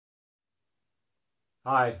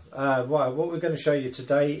Hi, what we're going to show you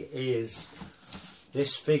today is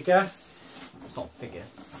this figure. It's not a figure.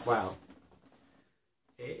 Well,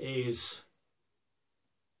 it is,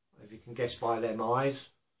 if you can guess by them eyes,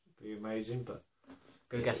 it'd be amazing, but...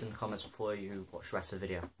 Go guess in the comments before you watch the rest of the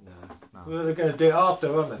video. No. We're going to do it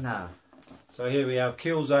after, aren't we? No. So here we have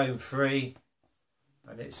Killzone 3,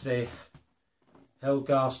 and it's the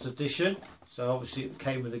Hellgast edition, so obviously it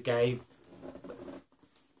came with the game.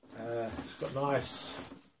 It's got nice,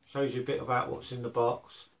 shows you a bit about what's in the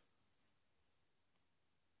box.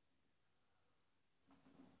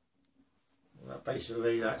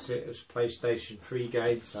 Basically that's it, it's a PlayStation 3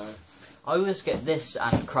 game. So I always get this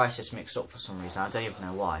and Crisis mixed up for some reason, I don't even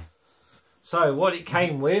know why. So what it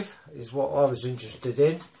came with is what I was interested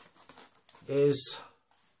in, is,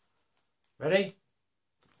 ready?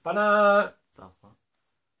 Banana!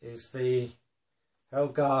 Is the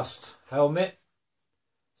Hellgast helmet.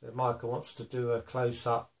 So Michael wants to do a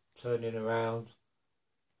close-up, turning around.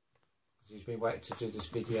 He's been waiting to do this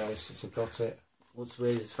video since I got it. What's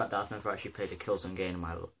weird is the fact that I've never actually played a Killzone game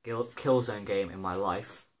in my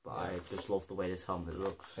life, but yeah. I just love the way this helmet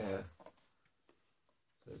looks. Yeah.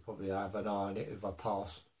 So probably have an eye on it if I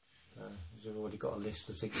pass. He's already got a list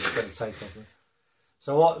of things he's going to take off me.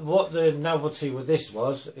 So what the novelty with this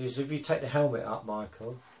was, is if you take the helmet up,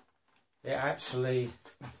 Michael, it actually...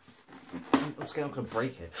 I'm scared I'm going to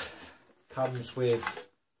break it. Comes with...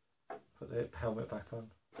 Put the helmet back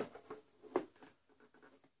on.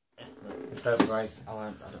 Don't break.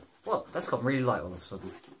 Well, that's got really light all of a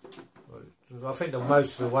sudden. I think that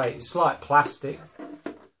most of the weight, it's like plastic,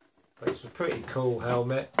 but it's a pretty cool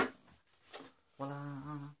helmet.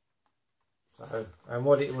 So, and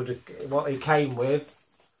what it came with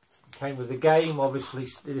the game. Obviously,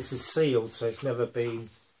 this is sealed, so it's never been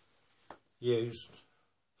used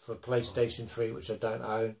for PlayStation 3, which I don't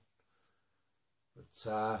own.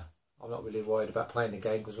 But I'm not really worried about playing the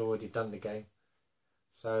game because I've already done the game.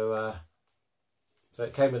 So, so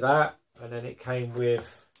it came with that, and then it came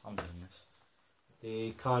with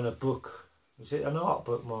the kind of book. Is it an art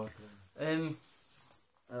book, Michael?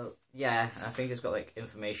 Yeah, I think it's got like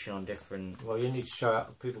information on different... Well, you need to show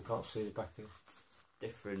it. People can't see the backing.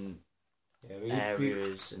 Different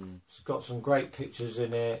areas, and... It's got some great pictures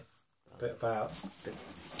in it. A bit about... the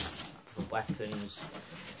weapons.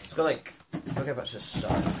 It's got like... If I go back to the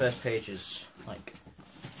start, the first page is like...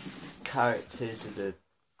 characters of the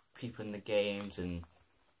people in the games, and...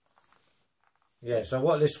 Yeah, so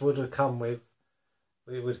what this would have come with...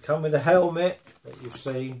 It would come with a helmet that you've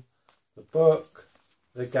seen, the book,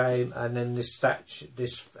 the game, and then this statue,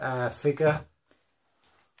 this figure,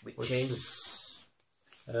 which is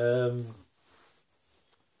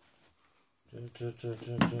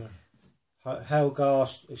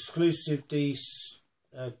Hellgast exclusive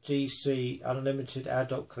DC unlimited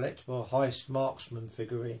adult collectible heist marksman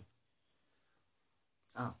figurine.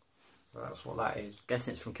 Oh, so that's what that is.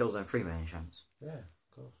 Guessing it's from Killzone 3, by any chance? Yeah,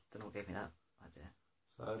 of course. Don't know what gave me that idea.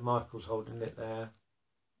 So Michael's holding it there.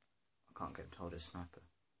 I can't get him to hold his sniper.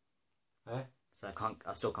 Eh? So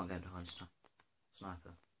I still can't get him to hold his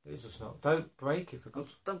sniper. It is a sniper. Don't break it, for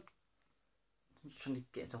God's sake. I'm just trying to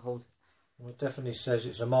get him to hold it. Well, it definitely says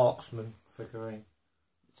it's a marksman figurine.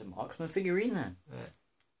 It's a marksman figurine then? Yeah.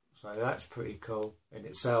 So that's pretty cool in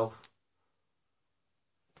itself.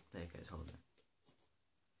 There you go, it's holding it.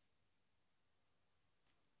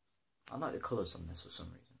 I like the colours on this for some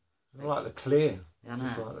reason. I like the clear. Yeah, I know.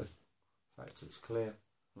 Just like the fact it's clear.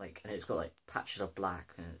 Like, and it's got like patches of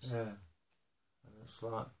black, and it's... Yeah. And it's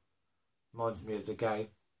like, reminds me of the game.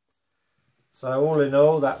 So all in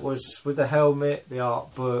all, that was with the helmet, the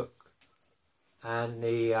art book, and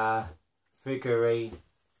the figurine.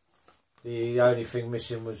 The only thing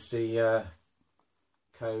missing was the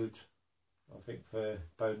code, I think, for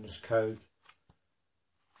bonus code.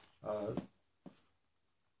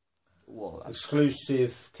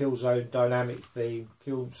 Exclusive Killzone dynamic theme,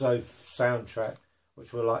 Killzone soundtrack,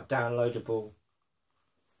 which were like downloadable,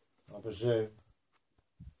 I presume.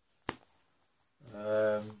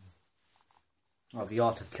 Oh, the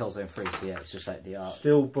art of Killzone 3, so yeah, it's just like the art.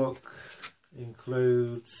 Steelbook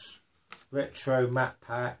includes retro map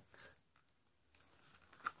pack,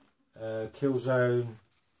 Killzone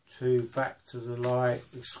 2 Back to the Light,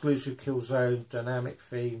 exclusive Killzone dynamic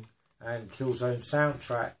theme, and Killzone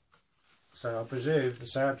soundtrack. So I presume the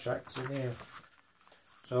soundtrack's in here.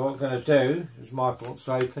 So what we're going to do is Michael wants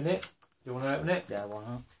to open it. Do you want to open it? Yeah, why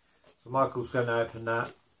not? So Michael's going to open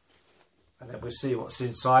that, and then we'll see what's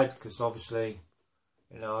inside, because obviously,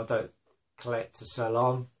 you know, I don't collect to sell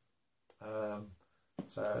on.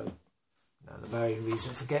 So the main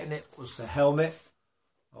reason for getting it was the helmet,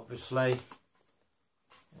 obviously.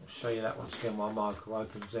 show you that once again while Michael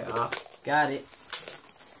opens it up. Got it.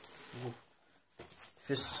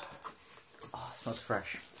 Just, oh, it smells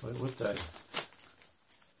fresh. Well, it would do.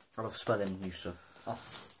 I love spelling new stuff. Oh.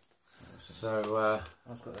 So,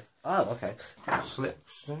 oh, okay.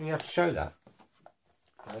 Slips. You have to show that.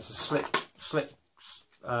 There's a slip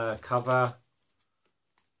cover.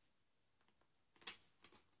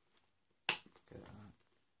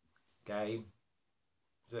 Game.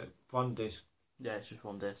 Is it one disc? Yeah, it's just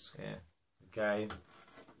one disc. Yeah. Game.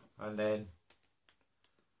 And then,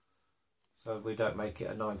 so we don't make it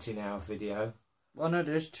a 19-hour video. Well, no,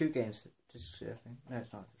 there's 2 games. Discs, I think. No,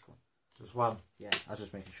 it's not. Just one. Just one. Yeah, I was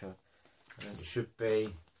just making sure. And then it should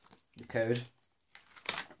be the code.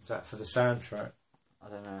 Is that for the soundtrack? I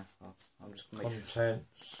don't know. I'm just making sure.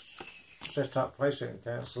 Contents. Set up PlayStation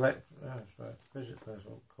account. Select. Visit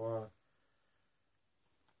personal acquire.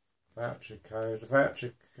 Voucher code. The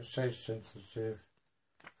voucher says sensitive.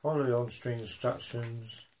 Follow the on-screen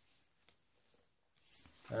instructions.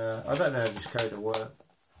 I don't know if this code will work,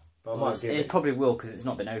 but Well, it probably will because it's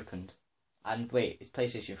not been opened. And wait, it's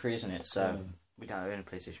PlayStation 3, isn't it? So we don't own a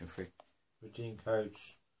PlayStation 3. Redeem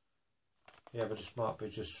codes. Yeah, but this might be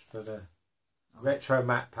just for the retro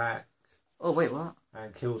map pack. Oh wait, what?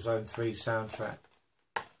 And Killzone 3 soundtrack.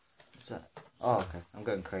 What's that? Oh, okay. I'm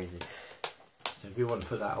going crazy. So if you want to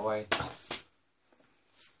put that away,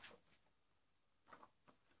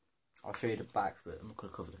 I'll show you the back, but I'm not going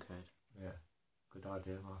to cover the code. Yeah, good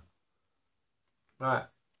idea, Mark. Right.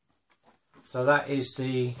 So that is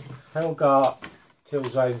the Helgart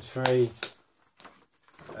Killzone 3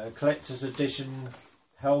 Collector's Edition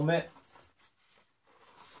helmet.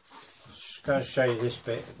 I'm just going to show you this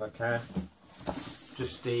bit if I can.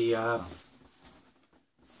 Just the art,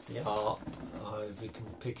 if you can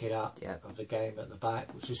pick it up, of the game at the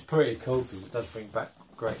back, which is pretty cool because it does bring back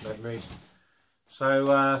great memories.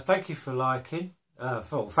 So thank you for liking,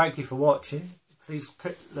 thank you for watching. Please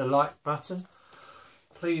click the like button.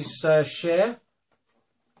 Please share.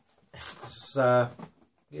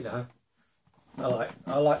 You know,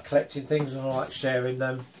 I like collecting things and I like sharing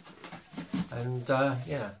them. And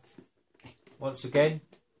yeah, once again,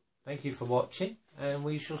 thank you for watching, and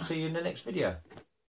we shall see you in the next video.